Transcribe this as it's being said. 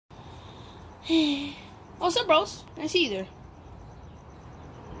What's up, bros? I see you there.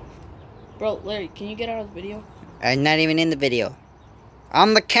 Bro, Larry, can you get out of the video? I'm not even in the video.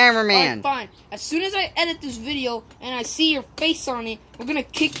 I'm the cameraman. Alright, fine. As soon as I edit this video and I see your face on it, we're gonna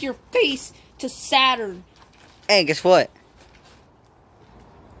kick your face to Saturn. Hey, guess what?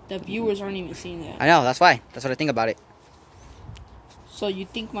 The viewers aren't even seeing that. I know, that's why. That's what I think about it. So you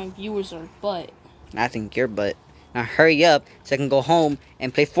think my viewers are butt? I think you're butt. Now hurry up so I can go home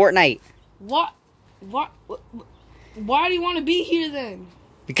and play Fortnite. What? Why do you want to be here then?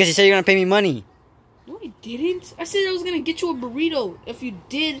 Because you said you're gonna pay me money. No, I didn't. I said I was gonna get you a burrito. If you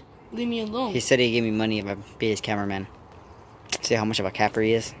did, leave me alone. He said he'd give me money if I be his cameraman. See how much of a capper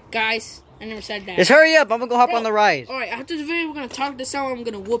he is? Guys, I never said that. Just hurry up. I'm gonna go hop on the ride. Alright, after this video, we're gonna talk this out and I'm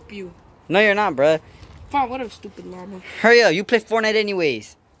gonna whoop you. No, you're not, bruh. Fine, whatever, stupid llama. Hurry up. You play Fortnite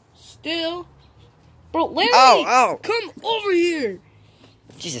anyways. Still. Bro, Larry! Oh. Come over here!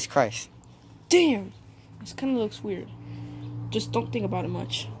 Jesus Christ. Damn. This kind of looks weird. Just don't think about it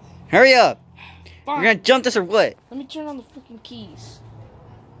much. Hurry up. Fine. You're gonna jump this or what? Let me turn on the freaking keys.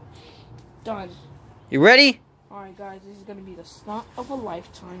 Done. You ready? Alright, guys, this is gonna be the stunt of a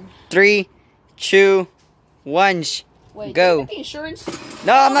lifetime. 3, 2, 1, Wait, go. did I get the insurance?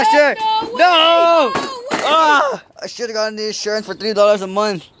 No, I'm not sure. No! I should have gotten the insurance for $3 a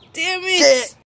month. Damn it! Shit.